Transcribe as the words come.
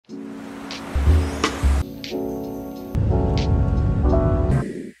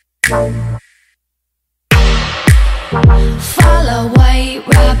Follow white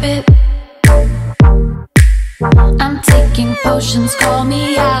rabbit. I'm taking potions, call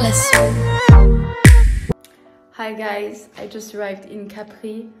me Alice. Hi guys, I just arrived in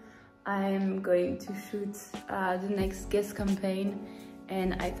Capri. I'm going to shoot the next guest campaign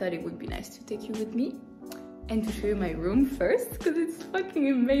and I thought it would be nice to take you with me and to show you my room first because it's fucking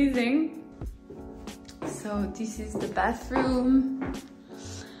amazing. So this is the bathroom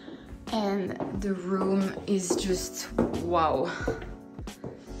and the room is just wow.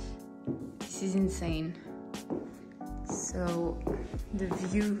 This is insane. So the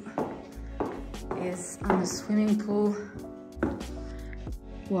view is on the swimming pool.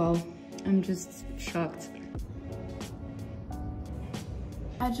 Wow, I'm just shocked.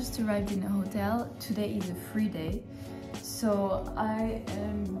 I just arrived in a hotel. Today is a free day, so I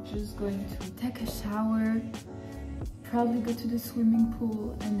am just going to take a shower, probably go to the swimming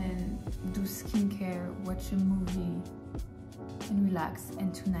pool and then do skincare, watch a movie and relax.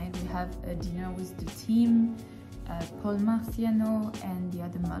 And tonight we have a dinner with the team, Paul Marciano and the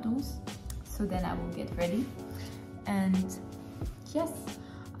other models. So then I will get ready. And yes,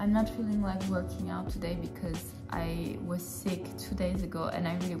 I'm not feeling like working out today because I was sick 2 days ago and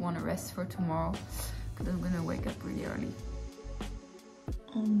I really want to rest for tomorrow because I'm gonna wake up really early.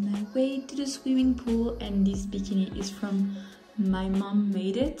 On my way to the swimming pool, and this bikini is from My Mom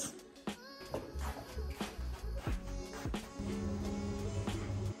Made It.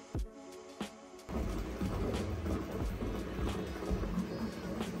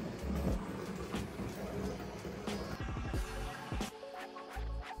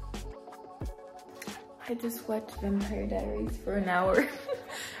 I just watched Vampire Diaries for an hour.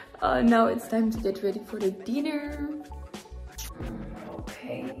 Now it's time to get ready for the dinner.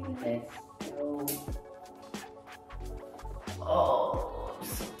 Okay, let's go. Oh, I'm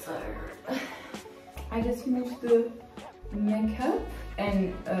so tired. I just finished the makeup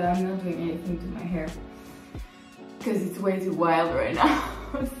and I'm not doing anything to my hair because it's way too wild right now.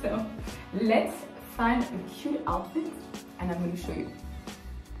 So let's find a cute outfit and I'm going to show you.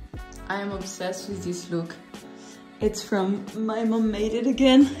 I am obsessed with this look. It's from My Mom Made It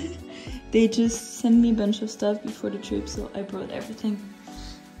again. They just sent me a bunch of stuff before the trip, so I brought everything.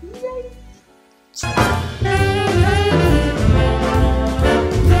 Yay!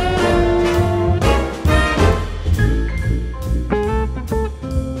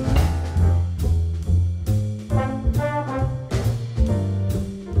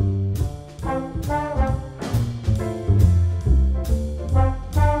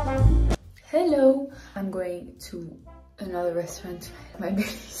 Hello! I'm going to another restaurant. My belly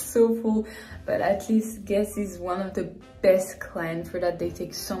is so full, but at least Guess is one of the best clients for that. They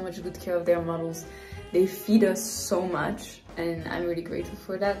take so much good care of their models. They feed us so much and I'm really grateful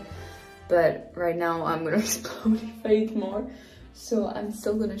for that. But right now I'm gonna explode if I eat more. So I'm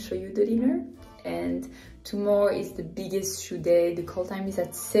still gonna show you the dinner. And tomorrow is the biggest shoot day. The call time is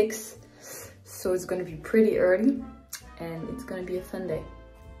at 6. So it's gonna be pretty early and it's gonna be a fun day.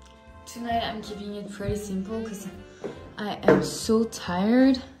 Tonight I'm keeping it pretty simple because I am so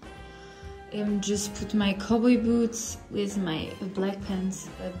tired. I'm just put my cowboy boots with my black pants,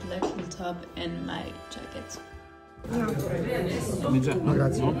 a black full top and my jacket.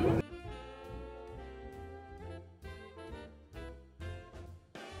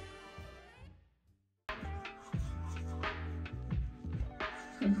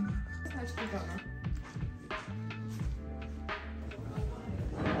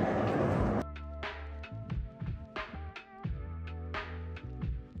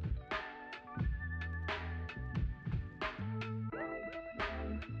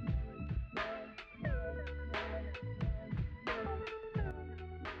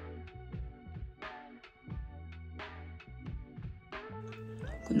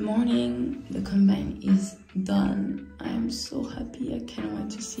 Good morning, the campaign is done. I am so happy, I can't wait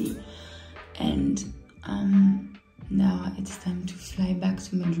to see. And now it's time to fly back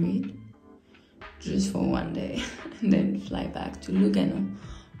to Madrid, just for one day, and then fly back to Lugano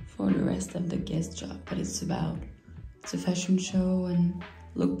for the rest of the guest job. But it's a fashion show and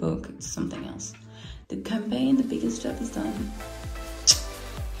lookbook, it's something else. The campaign, the biggest job is done.